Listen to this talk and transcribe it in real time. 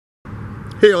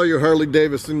Hey, all you Harley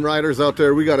Davidson riders out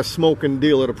there, we got a smoking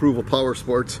deal at Approval Power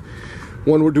Sports.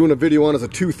 One we're doing a video on is a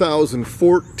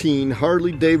 2014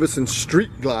 Harley Davidson Street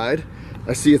Glide.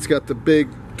 I see it's got the big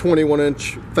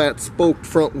 21-inch fat spoked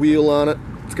front wheel on it.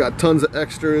 It's got tons of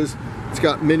extras. It's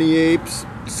got mini apes,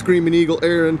 Screaming Eagle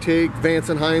air intake, Vance &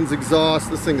 Hines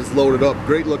exhaust. This thing is loaded up.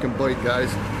 Great looking bike,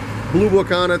 guys. Blue Book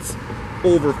on it's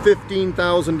over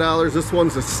 $15,000. This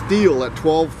one's a steal at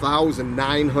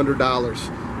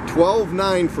 $12,900.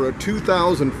 $12,900 for a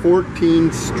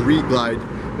 2014 Street Glide.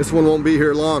 This one won't be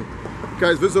here long.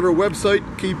 Guys, visit our website.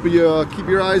 Keep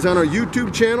your eyes on our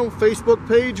YouTube channel, Facebook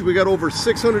page. We got over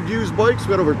 600 used bikes. We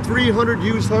got over 300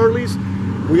 used Harleys.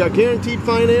 We got guaranteed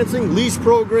financing, lease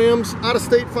programs,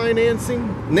 out-of-state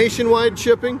financing, nationwide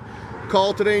shipping.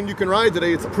 Call today and you can ride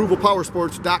today. It's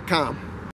approvalpowersports.com.